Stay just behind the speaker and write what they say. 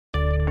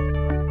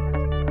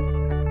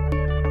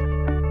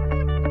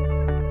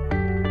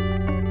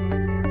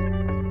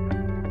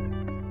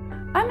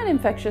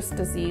infectious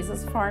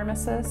diseases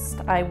pharmacist.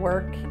 I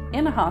work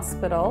in a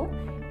hospital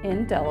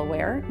in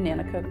Delaware,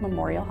 Nanticoke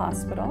Memorial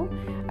Hospital.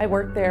 I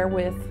work there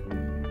with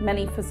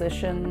many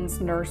physicians,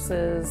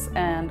 nurses,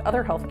 and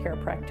other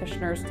healthcare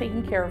practitioners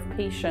taking care of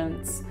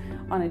patients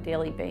on a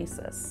daily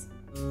basis.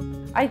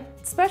 I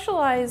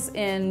specialize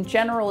in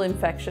general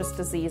infectious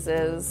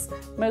diseases,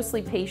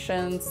 mostly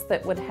patients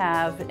that would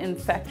have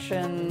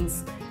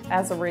infections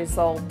as a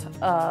result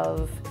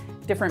of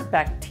different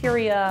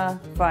bacteria,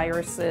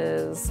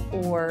 viruses,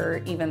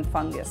 or even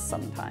fungus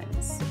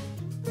sometimes.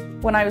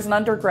 When I was an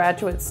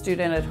undergraduate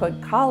student at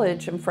Hood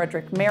College in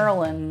Frederick,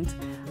 Maryland,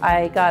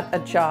 I got a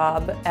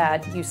job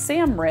at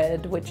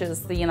USAMRIID, which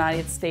is the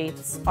United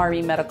States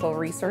Army Medical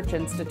Research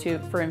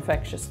Institute for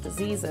Infectious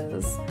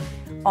Diseases,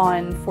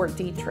 on Fort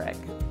Detrick.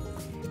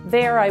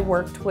 There I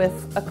worked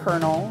with a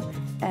colonel,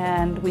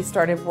 and we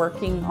started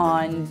working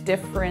on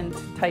different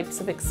types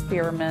of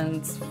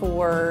experiments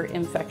for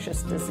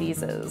infectious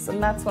diseases.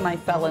 And that's when I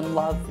fell in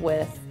love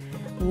with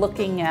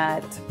looking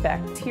at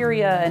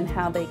bacteria and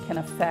how they can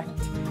affect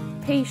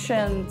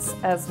patients,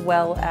 as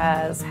well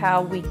as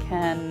how we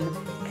can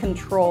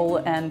control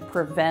and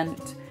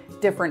prevent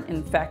different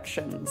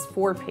infections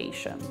for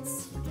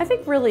patients. I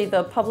think really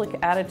the public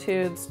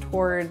attitudes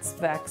towards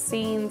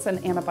vaccines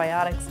and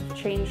antibiotics have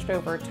changed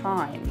over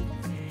time.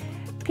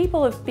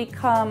 People have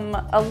become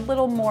a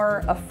little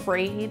more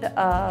afraid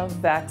of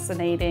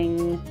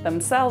vaccinating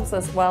themselves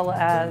as well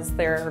as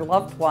their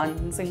loved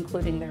ones,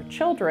 including their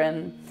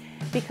children,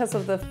 because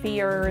of the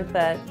fear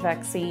that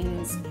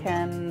vaccines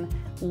can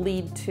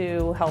lead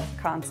to health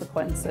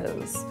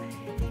consequences.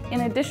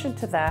 In addition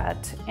to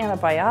that,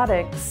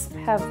 antibiotics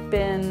have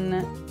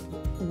been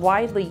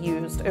widely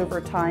used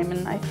over time,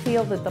 and I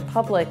feel that the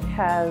public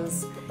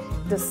has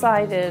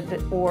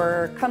decided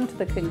or come to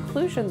the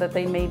conclusion that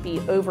they may be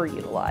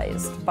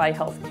overutilized by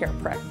healthcare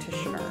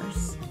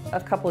practitioners. A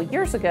couple of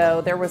years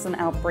ago, there was an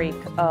outbreak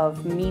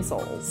of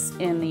measles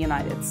in the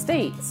United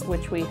States,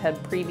 which we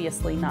had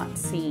previously not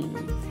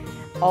seen.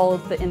 All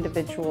of the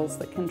individuals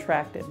that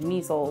contracted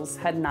measles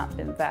had not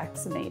been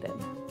vaccinated.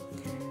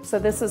 So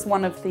this is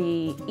one of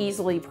the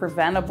easily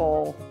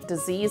preventable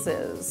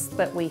diseases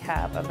that we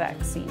have a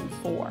vaccine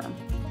for.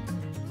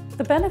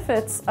 The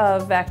benefits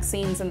of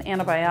vaccines and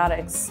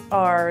antibiotics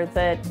are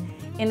that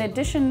in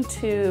addition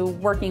to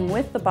working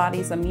with the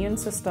body's immune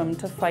system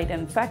to fight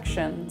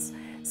infections,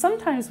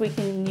 sometimes we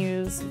can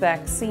use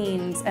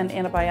vaccines and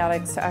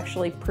antibiotics to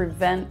actually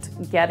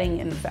prevent getting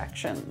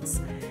infections.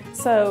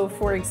 So,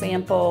 for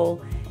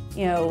example,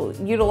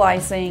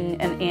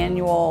 utilizing an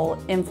annual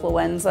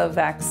influenza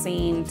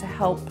vaccine to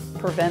help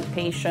prevent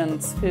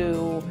patients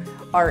who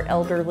are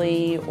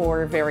elderly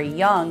or very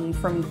young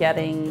from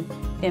getting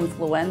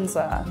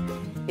influenza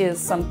is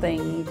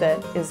something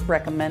that is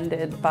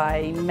recommended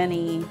by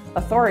many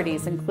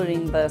authorities,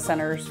 including the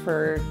Centers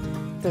for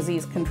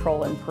Disease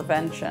Control and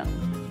Prevention.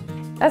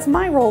 As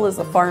my role as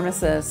a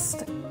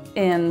pharmacist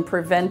in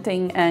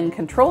preventing and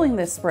controlling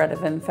the spread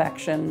of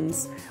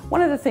infections,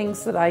 one of the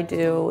things that I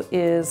do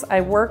is I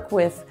work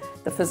with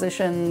the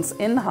physicians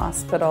in the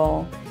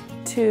hospital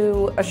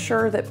to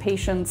assure that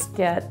patients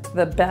get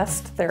the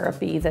best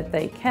therapy that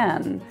they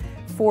can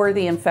for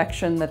the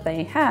infection that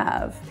they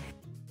have.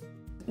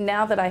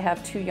 Now that I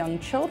have 2 young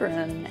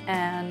children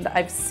and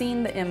I've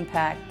seen the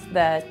impact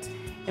that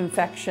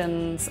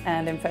infections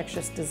and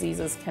infectious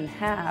diseases can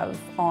have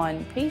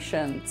on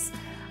patients,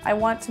 I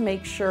want to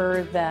make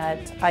sure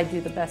that I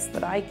do the best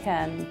that I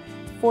can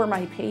for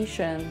my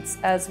patients,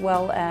 as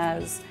well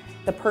as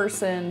the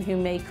person who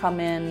may come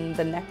in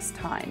the next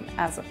time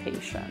as a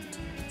patient,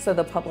 so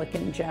the public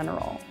in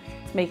general.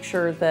 Make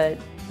sure that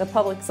the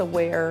public's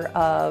aware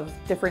of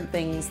different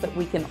things that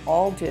we can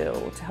all do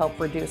to help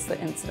reduce the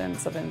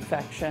incidence of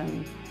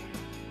infection,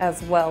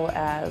 as well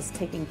as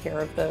taking care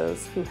of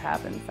those who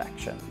have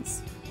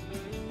infections.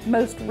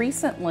 Most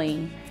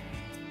recently,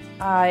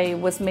 I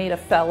was made a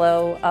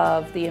fellow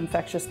of the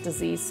Infectious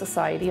Disease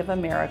Society of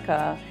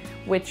America,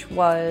 which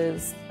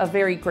was a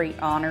very great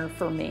honor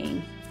for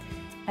me.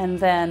 And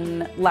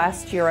then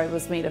last year I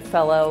was made a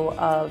fellow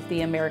of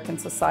the American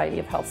Society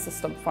of Health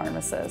System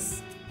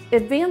Pharmacists.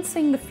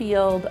 Advancing the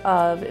field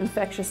of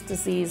infectious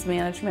disease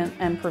management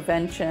and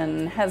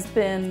prevention has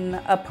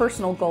been a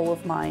personal goal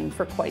of mine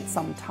for quite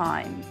some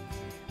time.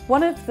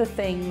 One of the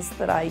things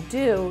that I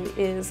do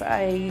is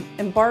I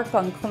embark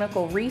on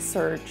clinical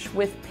research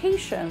with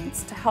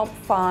patients to help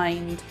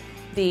find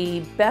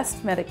the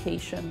best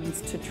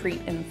medications to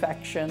treat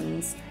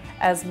infections,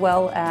 as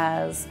well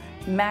as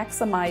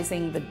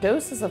maximizing the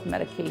doses of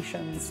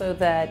medications so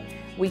that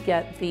we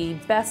get the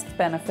best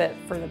benefit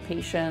for the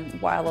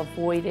patient while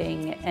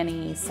avoiding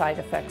any side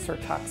effects or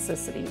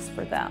toxicities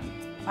for them.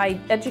 I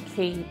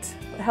educate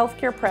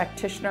healthcare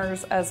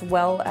practitioners as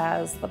well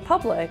as the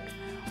public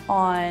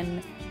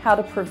on how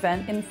to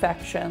prevent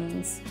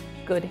infections,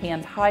 good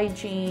hand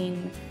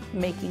hygiene,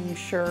 making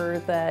sure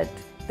that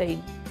they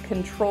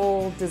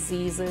control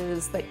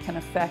diseases that can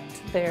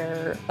affect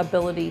their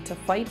ability to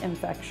fight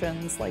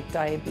infections like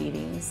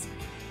diabetes,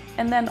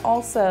 And then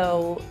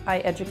also I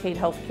educate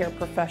healthcare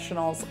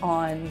professionals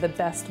on the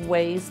best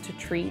ways to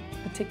treat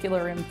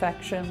particular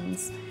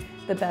infections,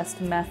 the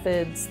best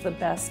methods, the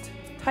best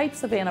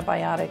types of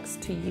antibiotics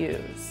to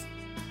use.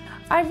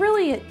 I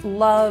really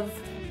love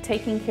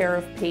taking care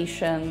of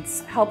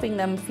patients, helping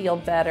them feel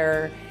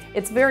better.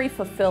 It's very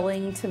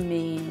fulfilling to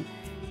me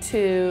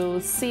to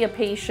see a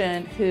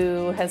patient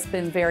who has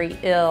been very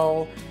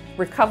ill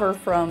recover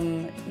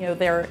from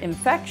their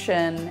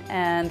infection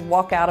and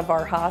walk out of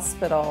our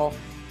hospital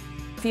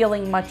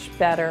feeling much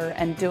better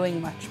and doing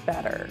much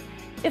better.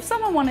 If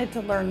someone wanted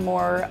to learn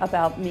more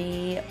about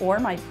me or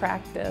my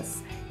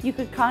practice, you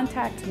could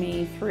contact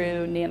me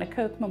through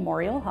Nanticoke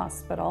Memorial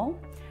Hospital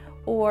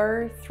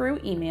or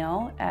through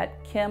email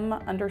at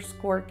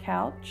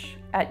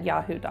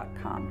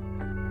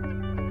kim_couch@yahoo.com.